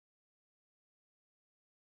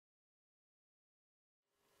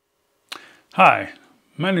Hi,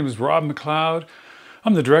 my name is Rob McLeod.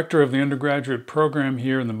 I'm the director of the undergraduate program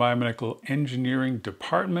here in the Biomedical Engineering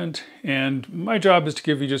Department, and my job is to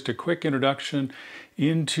give you just a quick introduction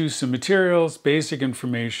into some materials, basic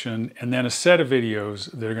information, and then a set of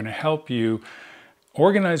videos that are going to help you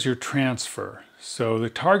organize your transfer. So the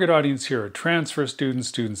target audience here are transfer students,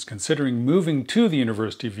 students considering moving to the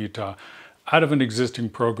University of Utah out of an existing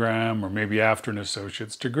program or maybe after an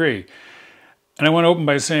associate's degree. And I want to open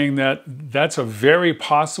by saying that that's a very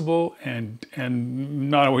possible and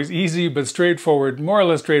not always easy, but straightforward, more or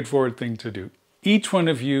less straightforward thing to do. Each one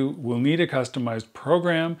of you will need a customized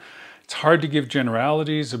program. It's hard to give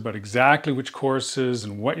generalities about exactly which courses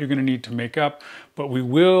and what you're going to need to make up, but we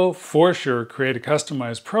will for sure create a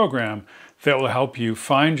customized program that will help you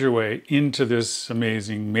find your way into this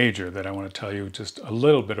amazing major that I want to tell you just a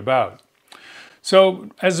little bit about. So,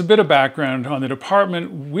 as a bit of background on the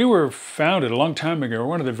department, we were founded a long time ago,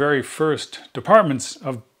 one of the very first departments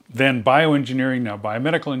of then bioengineering, now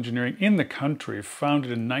biomedical engineering in the country, founded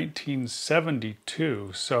in 1972.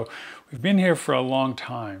 So we've been here for a long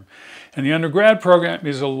time. And the undergrad program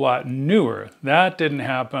is a lot newer. That didn't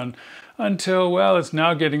happen until, well, it's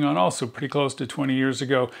now getting on also pretty close to 20 years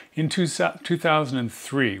ago. In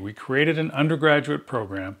 2003, we created an undergraduate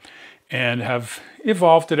program and have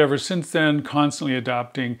evolved it ever since then, constantly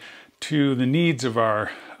adapting to the needs of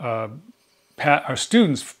our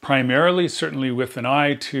students primarily, certainly with an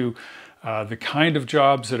eye to the kind of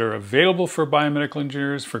jobs that are available for biomedical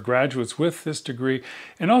engineers, for graduates with this degree,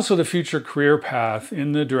 and also the future career path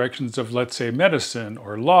in the directions of, let's say, medicine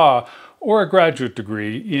or law or a graduate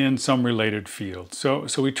degree in some related field. So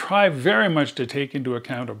we try very much to take into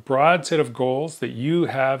account a broad set of goals that you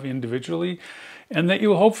have individually and that you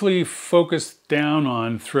will hopefully focus down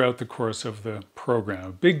on throughout the course of the program.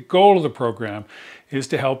 A big goal of the program is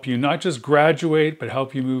to help you not just graduate, but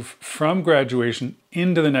help you move from graduation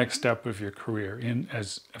into the next step of your career in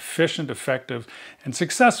as efficient, effective, and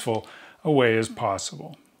successful a way as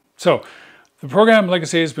possible. So the program, like I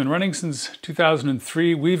say, has been running since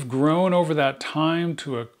 2003. We've grown over that time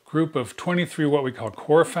to a group of 23 what we call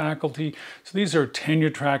core faculty. So these are tenure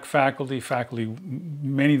track faculty,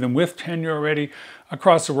 many of them with tenure already,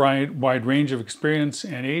 across a wide range of experience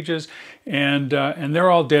and ages, and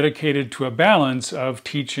they're all dedicated to a balance of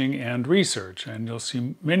teaching and research. And you'll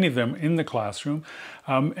see many of them in the classroom,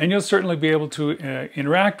 and you'll certainly be able to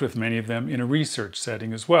interact with many of them in a research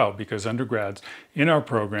setting as well, because undergrads in our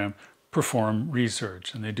program perform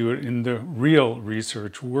research, and they do it in the real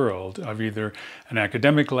research world of either an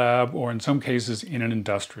academic lab or in some cases in an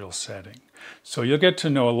industrial setting. So you'll get to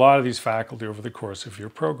know a lot of these faculty over the course of your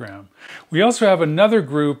program. We also have another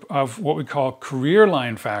group of what we call career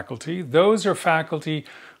line faculty. Those are faculty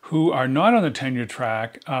who are not on the tenure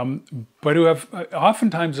track, but who have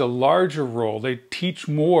oftentimes a larger role. They teach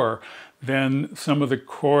more than some of the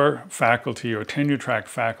core faculty or tenure track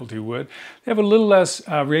faculty would. They have a little less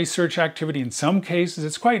research activity in some cases.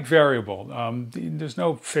 It's quite variable. There's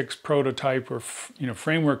no fixed prototype or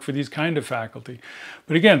framework for these kind of faculty.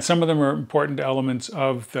 But again, some of them are important elements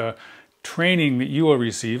of the training that you will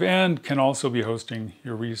receive and can also be hosting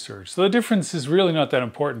your research. So the difference is really not that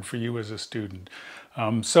important for you as a student.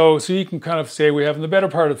 So you can kind of say we have the better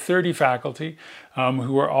part of 30 faculty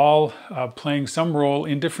who are all playing some role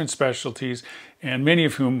in different specialties, and many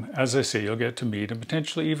of whom, as I say, you'll get to meet and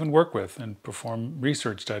potentially even work with and perform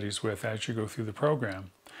research studies with as you go through the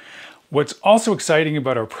program. What's also exciting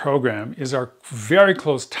about our program is our very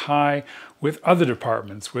close tie with other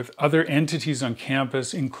departments, with other entities on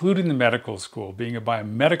campus, including the medical school. Being a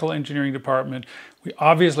biomedical engineering department, we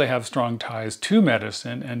obviously have strong ties to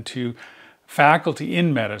medicine and to faculty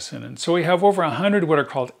in medicine. And so we have over 100 what are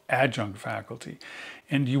called adjunct faculty.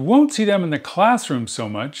 And you won't see them in the classroom so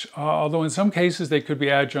much, although in some cases they could be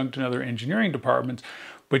adjunct in other engineering departments,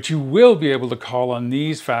 but you will be able to call on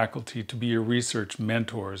these faculty to be your research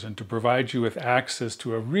mentors and to provide you with access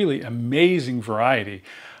to a really amazing variety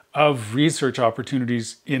of research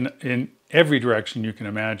opportunities in every direction you can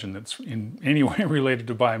imagine that's in any way related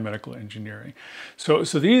to biomedical engineering. So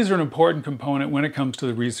these are an important component when it comes to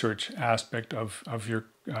the research aspect of your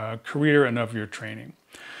career and of your training.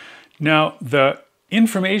 Now, the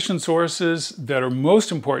information sources that are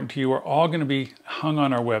most important to you are all going to be hung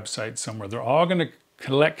on our website somewhere. They're all going to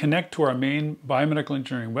connect to our main biomedical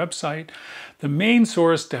engineering website. The main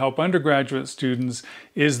source to help undergraduate students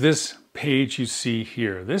is this page you see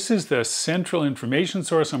here. This is the central information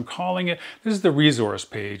source, I'm calling it. This is the resource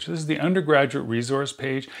page. This is the undergraduate resource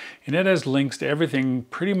page, and it has links to everything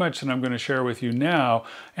pretty much that I'm going to share with you now,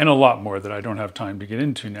 and a lot more that I don't have time to get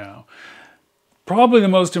into now. Probably the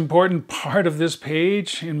most important part of this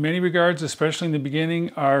page in many regards, especially in the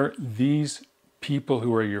beginning, are these people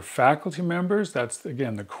who are your faculty members. That's,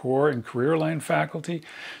 again, the core and career line faculty.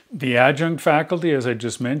 The adjunct faculty, as I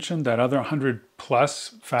just mentioned, that other 100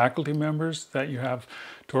 plus faculty members that you have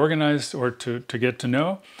to organize or to get to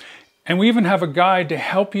know. And we even have a guide to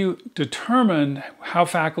help you determine how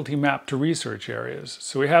faculty map to research areas.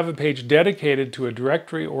 So we have a page dedicated to a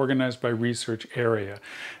directory organized by research area.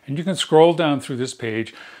 And you can scroll down through this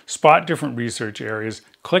page, spot different research areas,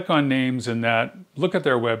 click on names in that, look at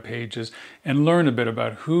their web pages, and learn a bit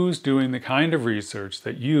about who's doing the kind of research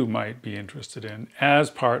that you might be interested in as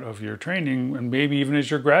part of your training, and maybe even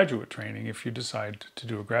as your graduate training if you decide to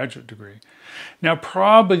do a graduate degree. Now,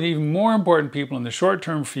 probably the even more important people in the short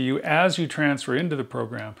term for you as you transfer into the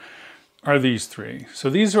program are these three.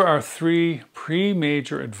 So these are our three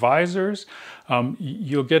pre-major advisors.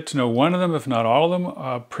 You'll get to know one of them, if not all of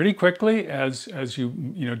them, pretty quickly as you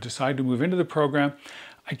decide to move into the program.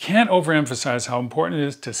 I can't overemphasize how important it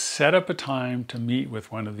is to set up a time to meet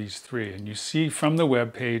with one of these three. And you see from the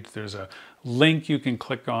web page, there's a link you can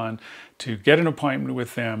click on to get an appointment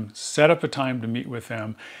with them, set up a time to meet with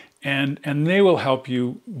them, and they will help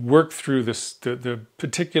you work through the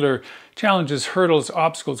particular challenges, hurdles,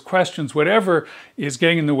 obstacles, questions, whatever is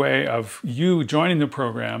getting in the way of you joining the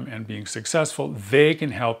program and being successful. They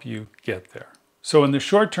can help you get there. So in the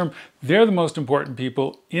short term, they're the most important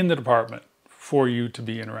people in the department for you to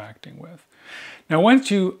be interacting with. Now,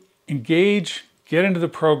 once you engage, get into the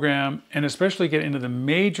program, and especially get into the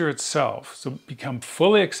major itself, so become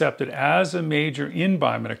fully accepted as a major in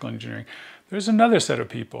biomedical engineering, there's another set of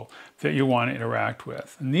people that you want to interact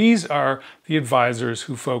with. And these are the advisors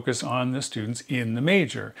who focus on the students in the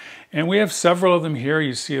major. And we have several of them here.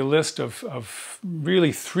 You see a list of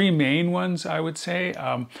really three main ones, I would say.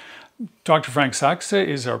 Dr. Frank Saxe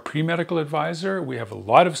is our pre-medical advisor. We have a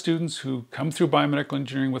lot of students who come through biomedical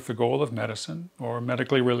engineering with the goal of medicine or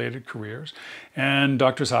medically related careers. And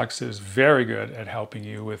Dr. Saxe is very good at helping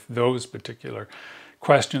you with those particular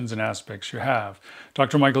questions and aspects you have.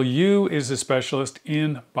 Dr. Michael Yu is a specialist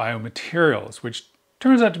in biomaterials, which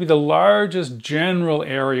turns out to be the largest general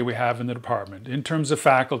area we have in the department in terms of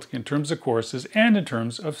faculty, in terms of courses, and in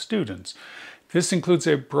terms of students. This includes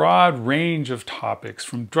a broad range of topics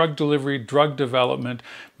from drug delivery, drug development,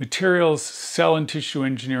 materials, cell and tissue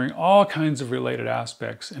engineering, all kinds of related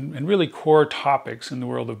aspects and really core topics in the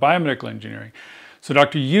world of biomedical engineering. So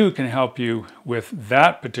Dr. Yu can help you with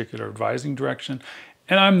that particular advising direction.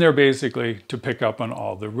 And I'm there basically to pick up on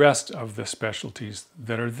all the rest of the specialties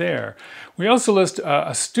that are there. We also list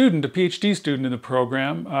a student, a PhD student in the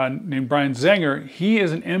program named Brian Zenger. He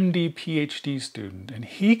is an MD PhD student, and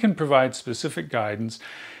he can provide specific guidance.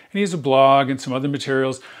 And he has a blog and some other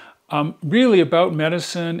materials really about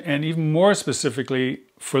medicine, and even more specifically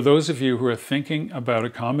for those of you who are thinking about a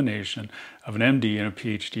combination of an MD and a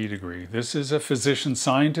PhD degree. This is a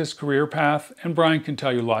physician-scientist career path, and Brian can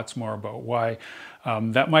tell you lots more about why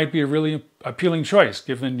that might be a really appealing choice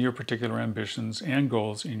given your particular ambitions and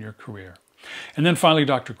goals in your career. And then finally,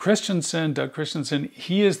 Dr. Christensen. Doug Christensen,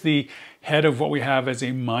 he is the head of what we have as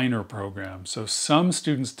a minor program. So some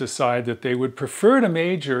students decide that they would prefer to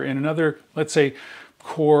major in another, let's say,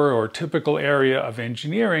 core or typical area of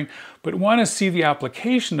engineering, but want to see the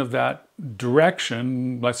application of that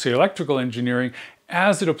direction, let's say electrical engineering,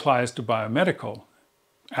 as it applies to biomedical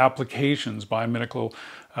applications, biomedical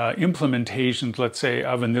implementations, let's say,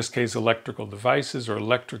 of, in this case, electrical devices or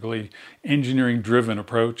electrically engineering-driven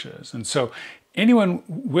approaches. And so anyone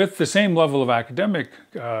with the same level of academic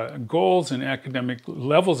goals and academic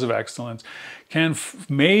levels of excellence can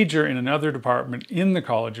major in another department in the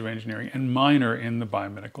College of Engineering and minor in the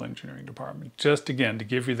biomedical engineering department, just again to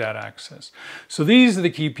give you that access. So these are the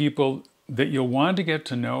key people that you'll want to get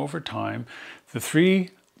to know over time. The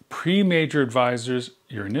three pre-major advisors,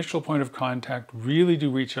 your initial point of contact, really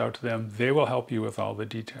do reach out to them. They will help you with all the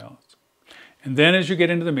details. And then as you get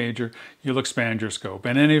into the major, you'll expand your scope.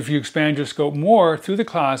 And then if you expand your scope more through the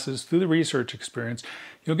classes, through the research experience,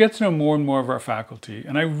 you'll get to know more and more of our faculty.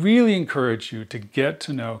 And I really encourage you to get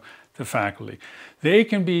to know the faculty. They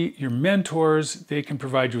can be your mentors, they can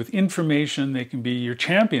provide you with information, they can be your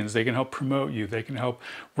champions, they can help promote you, they can help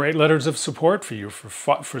write letters of support for you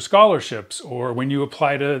for scholarships or when you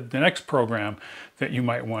apply to the next program that you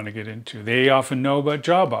might want to get into. They often know about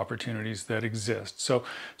job opportunities that exist. So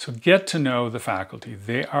get to know the faculty.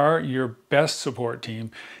 They are your best support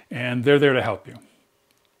team and they're there to help you.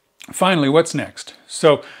 Finally, what's next?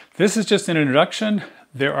 So this is just an introduction.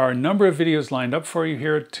 There are a number of videos lined up for you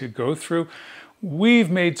here to go through. we've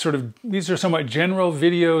made these are somewhat general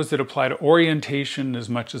videos that apply to orientation as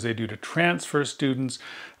much as they do to transfer students.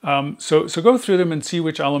 So go through them and see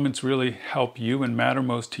which elements really help you and matter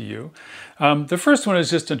most to you. The first one is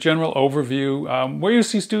just a general overview where you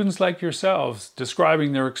see students like yourselves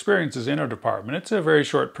describing their experiences in our department. It's a very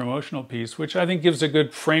short promotional piece, which I think gives a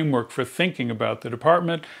good framework for thinking about the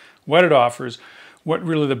department, what it offers, what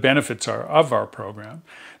really the benefits are of our program.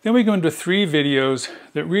 Then we go into 3 videos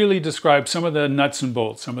that really describe some of the nuts and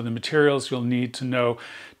bolts, some of the materials you'll need to know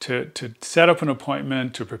to set up an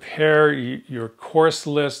appointment, to prepare your course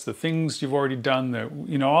list, the things you've already done,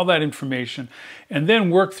 all that information, and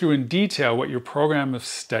then work through in detail what your program of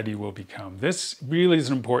study will become. This really is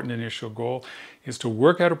an important initial goal, is to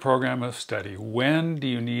work out a program of study. When do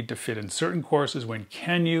you need to fit in certain courses? When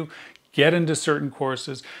can you get into certain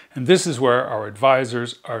courses? And this is where our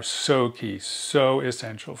advisors are so key, so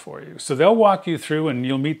essential for you. So they'll walk you through, and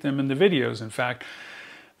you'll meet them in the videos, in fact,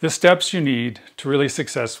 the steps you need to really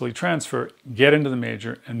successfully transfer, get into the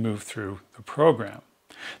major, and move through the program.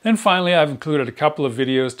 Then finally, I've included a couple of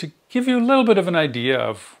videos to give you a little bit of an idea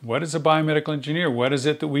of what is a biomedical engineer, what is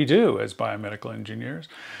it that we do as biomedical engineers,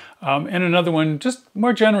 and another one just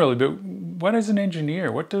more generally, but what is an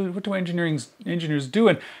engineer? What do engineers do,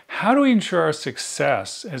 and how do we ensure our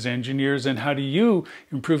success as engineers, and how do you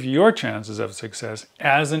improve your chances of success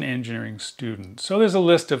as an engineering student? So there's a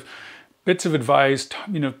list of bits of advice,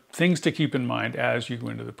 things to keep in mind as you go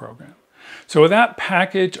into the program. So with that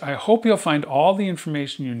package, I hope you'll find all the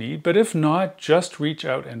information you need, but if not, just reach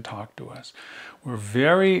out and talk to us. We're a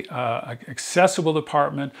very accessible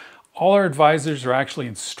department. All our advisors are actually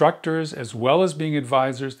instructors as well as being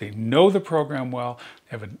advisors. They know the program well.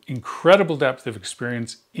 They have an incredible depth of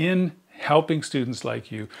experience in helping students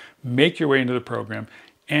like you make your way into the program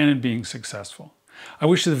and in being successful. I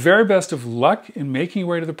wish you the very best of luck in making your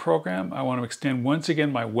way to the program. I want to extend once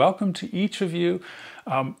again my welcome to each of you.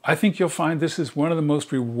 I think you'll find this is one of the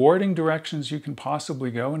most rewarding directions you can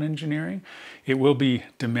possibly go in engineering. It will be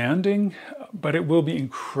demanding, but it will be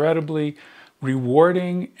incredibly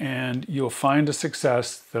rewarding, and you'll find a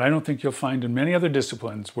success that I don't think you'll find in many other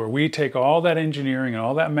disciplines, where we take all that engineering and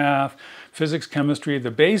all that math, physics, chemistry,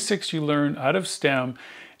 the basics you learn out of STEM,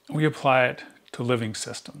 and we apply it to living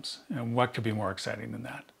systems. And what could be more exciting than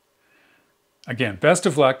that? Again, best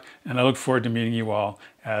of luck, and I look forward to meeting you all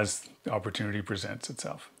as the opportunity presents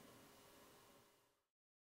itself.